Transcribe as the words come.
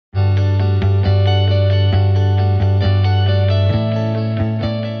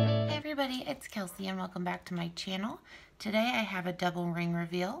it's Kelsey and welcome back to my channel. Today I have a double ring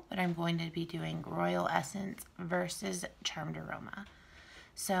reveal, but I'm going to be doing Royal Essence versus Charmed Aroma.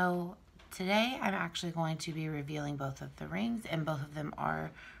 So today I'm actually going to be revealing both of the rings, and both of them are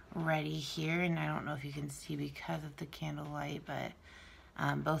ready here, and I don't know if you can see because of the candlelight, but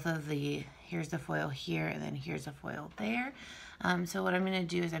both of the, here's the foil here and then here's a foil there. So what I'm going to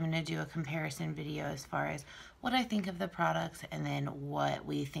do is I'm going to do a comparison video as far as what I think of the products and then what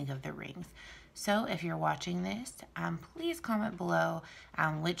we think of the rings. So if you're watching this, please comment below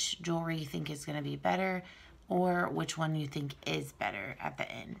which jewelry you think is going to be better or which one you think is better at the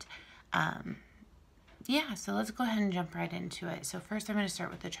end. Yeah, so let's go ahead and jump right into it. So first I'm going to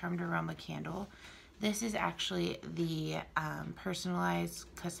start with the Charmed Aroma candle. This is actually the personalized,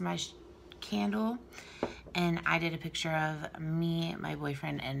 customized candle, and I did a picture of me, my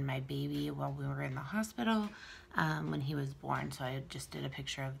boyfriend, and my baby while we were in the hospital when he was born. So I just did a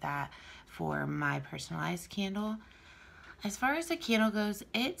picture of that for my personalized candle. As far as the candle goes,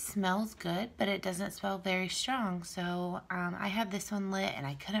 it smells good, but it doesn't smell very strong. So I had this one lit and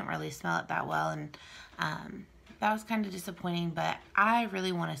I couldn't really smell it that well, and that was kind of disappointing, but I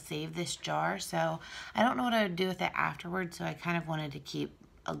really want to save this jar, so I don't know what I would do with it afterwards, so I kind of wanted to keep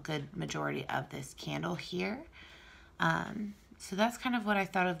a good majority of this candle here. So that's kind of what I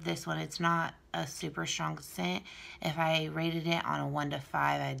thought of this one. It's not a super strong scent. If I rated it on a 1 to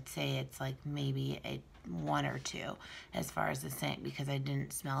 5, I'd say it's like maybe a 1 or 2 as far as the scent, because I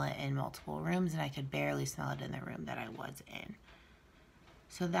didn't smell it in multiple rooms and I could barely smell it in the room that I was in.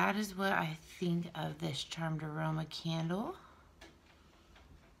 So that is what I think of this Charmed Aroma candle.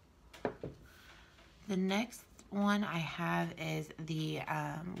 The next one I have is the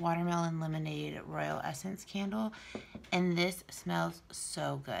Watermelon Lemonade Royal Essence candle. And this smells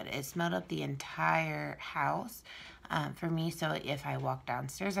so good. It smelled up the entire house for me. So if I walked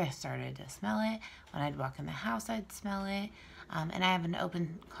downstairs, I started to smell it. When I'd walk in the house, I'd smell it. And I have an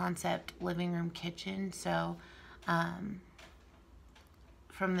open concept living room kitchen. So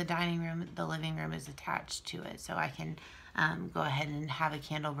from the dining room, the living room is attached to it, so I can go ahead and have a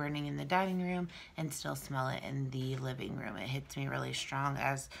candle burning in the dining room and still smell it in the living room. It hits me really strong.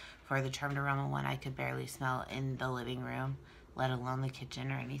 As for the Charmed Aroma one, I could barely smell it in the living room, let alone the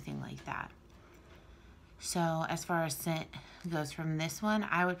kitchen or anything like that. So as far as scent goes from this one,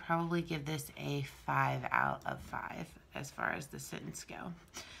 I would probably give this a 5 out of 5 as far as the scents go.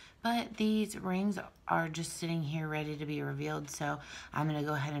 But these rings are just sitting here ready to be revealed, so I'm going to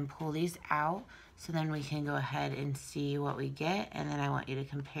go ahead and pull these out so then we can go ahead and see what we get, and then I want you to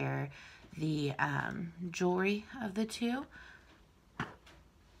compare the jewelry of the two.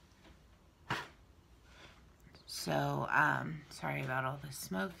 So, sorry about all the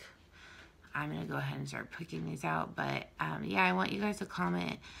smoke. I'm going to go ahead and start picking these out, but yeah, I want you guys to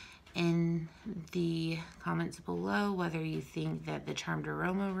comment in the comments below whether you think that the Charmed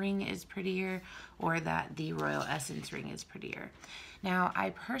Aroma ring is prettier or that the Royal Essence ring is prettier. Now,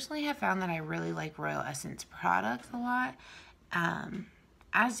 I personally have found that I really like Royal Essence products a lot,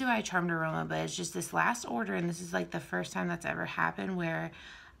 as do I Charmed Aroma, but it's just this last order, and this is like the first time that's ever happened where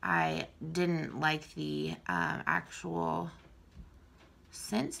I didn't like the actual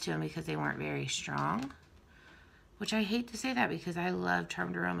scents to them because they weren't very strong. Which I hate to say that because I love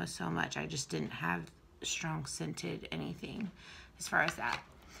Charmed Aroma so much. I just didn't have strong scented anything as far as that.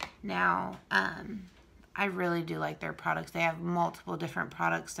 Now, I really do like their products. They have multiple different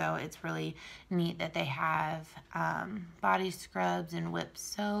products, so it's really neat that they have body scrubs and whipped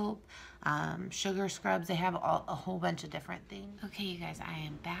soap, sugar scrubs. They have a whole bunch of different things. Okay, you guys, I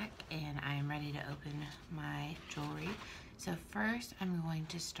am back and I am ready to open my jewelry. So first, I'm going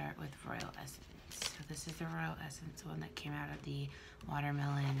to start with Royal Essence. So this is the Royal Essence one that came out of the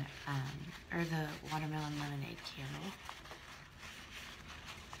watermelon, or the watermelon lemonade candle.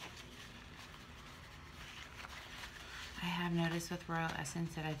 I have noticed with Royal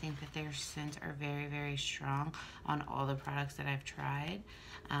Essence that I think that their scents are very, very strong on all the products that I've tried.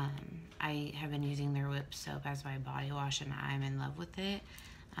 I have been using their whipped soap as my body wash, and I'm in love with it.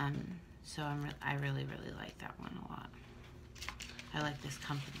 So I really, really like that one a lot. I like this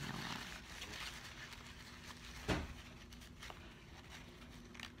company a lot.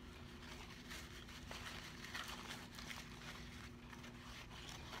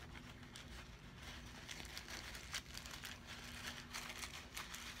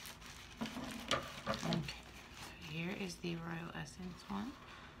 Here is the Royal Essence one.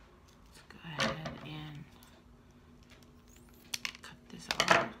 Let's go ahead and cut this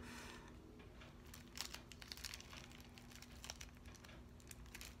off.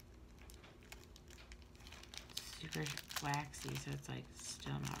 Super super waxy, so it's like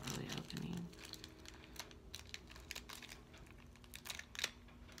still not really opening.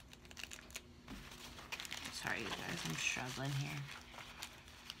 Sorry, you guys, I'm struggling here.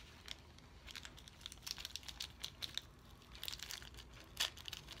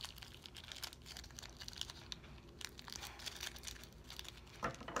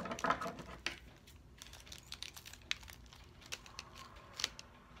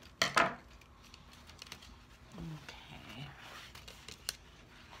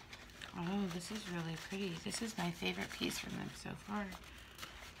 Oh, this is really pretty. This is my favorite piece from them so far.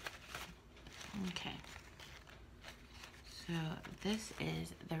 Okay. So this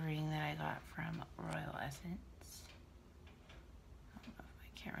is the ring that I got from Royal Essence. I don't know if my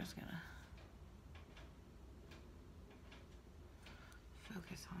camera's gonna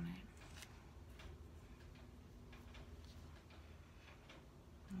focus on it.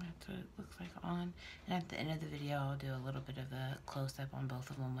 That's what it looks like on. And at the end of the video, I'll do a little bit of a close-up on both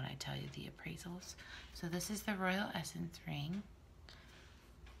of them when I tell you the appraisals. So this is the Royal Essence ring.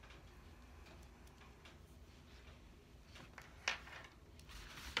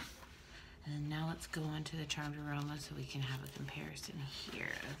 And now let's go on to the Charmed Aroma so we can have a comparison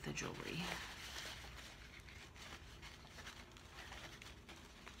here of the jewelry.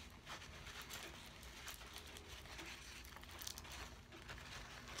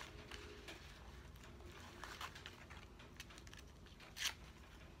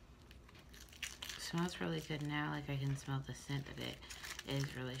 Smells really good now. Like I can smell the scent of it. It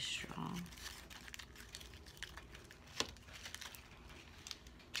is really strong.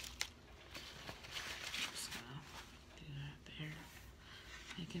 Just gonna do that there.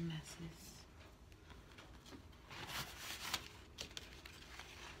 Making messes.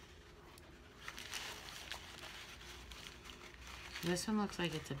 This one looks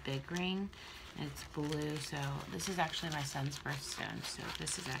like it's a big ring. It's blue, so this is actually my son's birthstone, so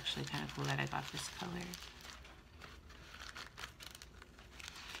this is actually kind of cool that I got this color.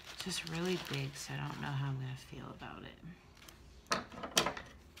 It's just really big, so I don't know how I'm going to feel about it.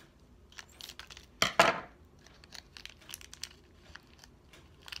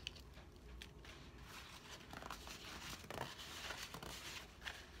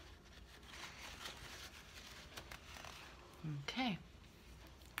 Okay.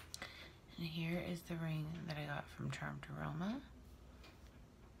 And here is the ring that I got from Charmed Aroma.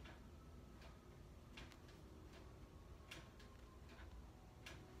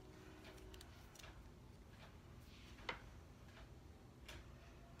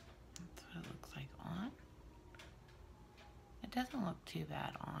 That's what it looks like on. It doesn't look too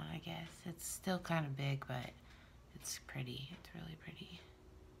bad on, I guess. It's still kind of big, but it's pretty. It's really pretty.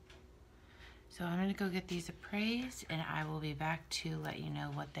 So I'm going to go get these appraised, and I will be back to let you know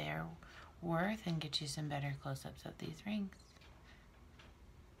what they are worth and get you some better close-ups of these rings.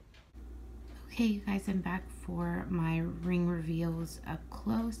 Okay, you guys, I'm back for my ring reveals up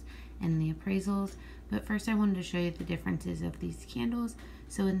close and the appraisals. But first I wanted to show you the differences of these candles.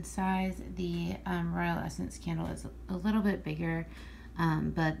 So in size, the Royal Essence candle is a little bit bigger,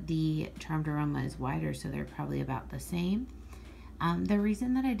 but the Charmed Aroma is wider, so they're probably about the same. The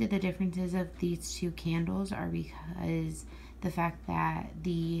reason that I did the differences of these two candles are because the fact that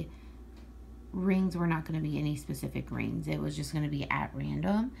the rings were not going to be any specific rings. It was just going to be at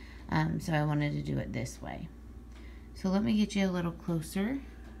random. So I wanted to do it this way. So let me get you a little closer.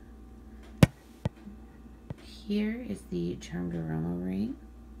 Here is the Charmed Aroma ring.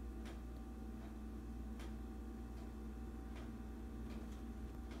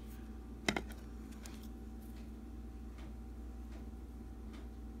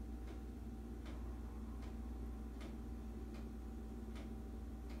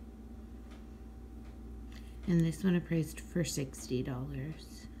 And this one appraised for $60.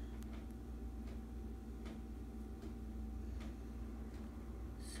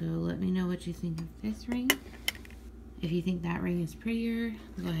 So let me know what you think of this ring. If you think that ring is prettier,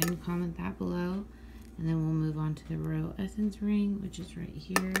 go ahead and comment that below. And then we'll move on to the Royal Essence ring, which is right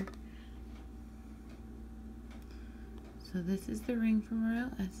here. So this is the ring from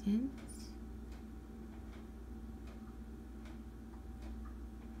Royal Essence.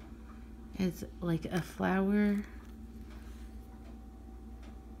 It's like a flower.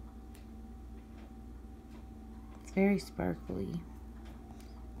 It's very sparkly,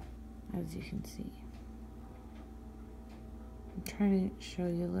 as you can see. I'm trying to show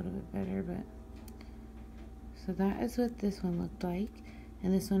you a little bit better, but so that is what this one looked like,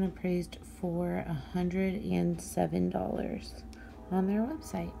 and this one appraised for $107 on their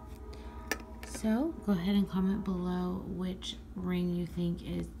website. So go ahead and comment below which ring you think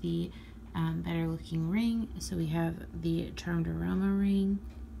is the better looking ring. So we have the Charmed Aroma ring,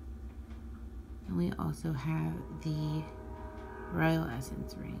 and we also have the Royal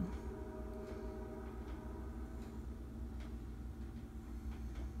Essence ring.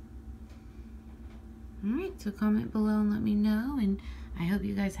 Alright, so comment below and let me know, and I hope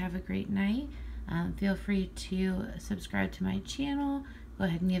you guys have a great night. Feel free to subscribe to my channel. Go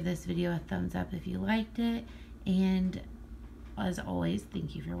ahead and give this video a thumbs up if you liked it, and as always,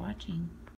 thank you for watching.